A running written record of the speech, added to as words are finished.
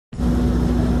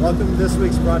Welcome to this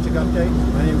week's project update.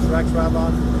 My name is Rex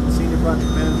Rabon, Senior Project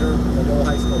Manager of the Lowell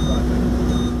High School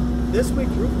project. This week,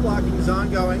 roof blocking is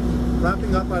ongoing,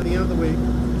 wrapping up by the end of the week.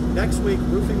 Next week,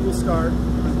 roofing will start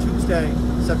on Tuesday,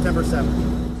 September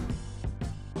 7th.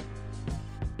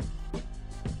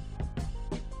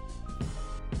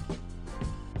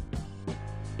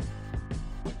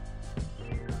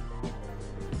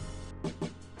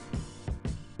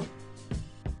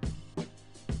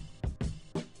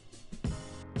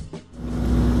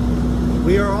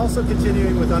 We are also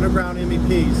continuing with underground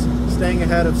MEPs, staying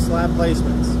ahead of slab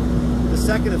placements. The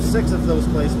second of 6 of those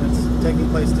placements taking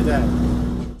place today.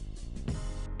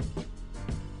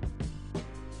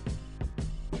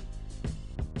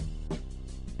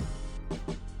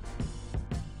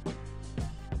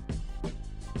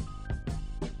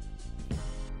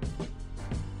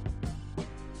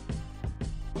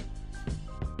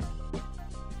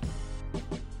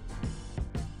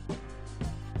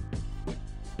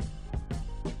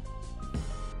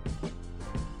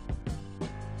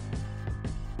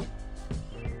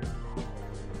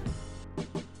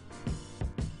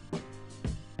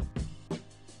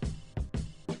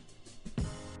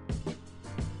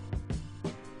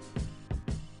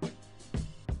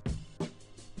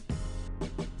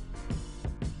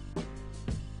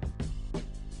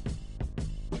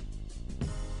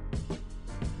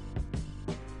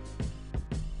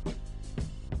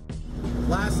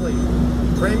 Lastly,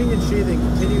 framing and sheathing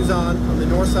continues on the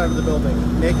north side of the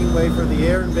building, making way for the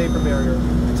air and vapor barrier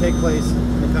to take place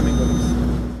in the coming weeks.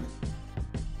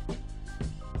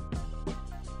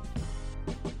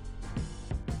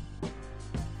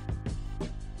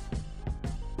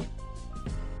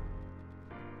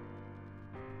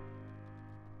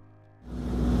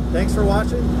 Thanks for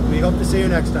watching. We hope to see you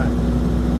next time.